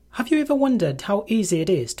Have you ever wondered how easy it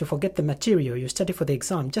is to forget the material you study for the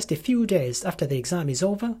exam just a few days after the exam is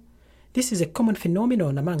over? This is a common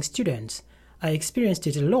phenomenon among students. I experienced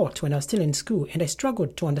it a lot when I was still in school and I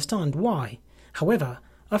struggled to understand why. However,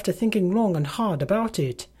 after thinking long and hard about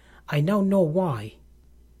it, I now know why.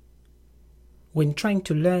 When trying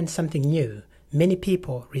to learn something new, many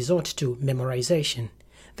people resort to memorization.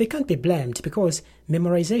 They can't be blamed because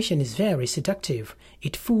memorization is very seductive.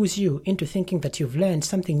 It fools you into thinking that you've learned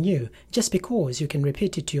something new just because you can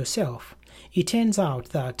repeat it to yourself. It turns out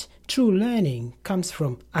that true learning comes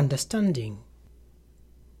from understanding.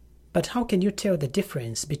 But how can you tell the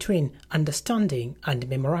difference between understanding and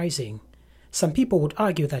memorizing? Some people would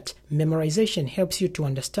argue that memorization helps you to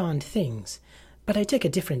understand things, but I take a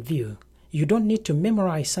different view. You don't need to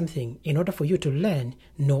memorize something in order for you to learn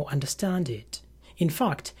nor understand it. In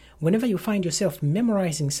fact, whenever you find yourself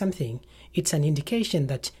memorizing something, it's an indication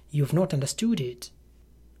that you've not understood it.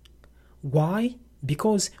 Why?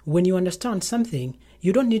 Because when you understand something,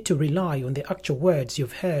 you don't need to rely on the actual words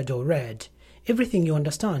you've heard or read. Everything you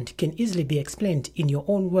understand can easily be explained in your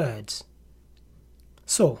own words.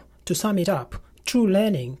 So, to sum it up, true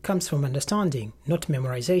learning comes from understanding, not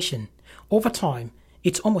memorization. Over time,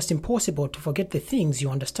 it's almost impossible to forget the things you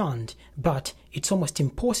understand, but it's almost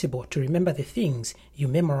impossible to remember the things you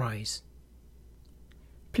memorize.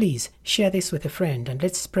 Please share this with a friend and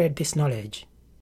let's spread this knowledge.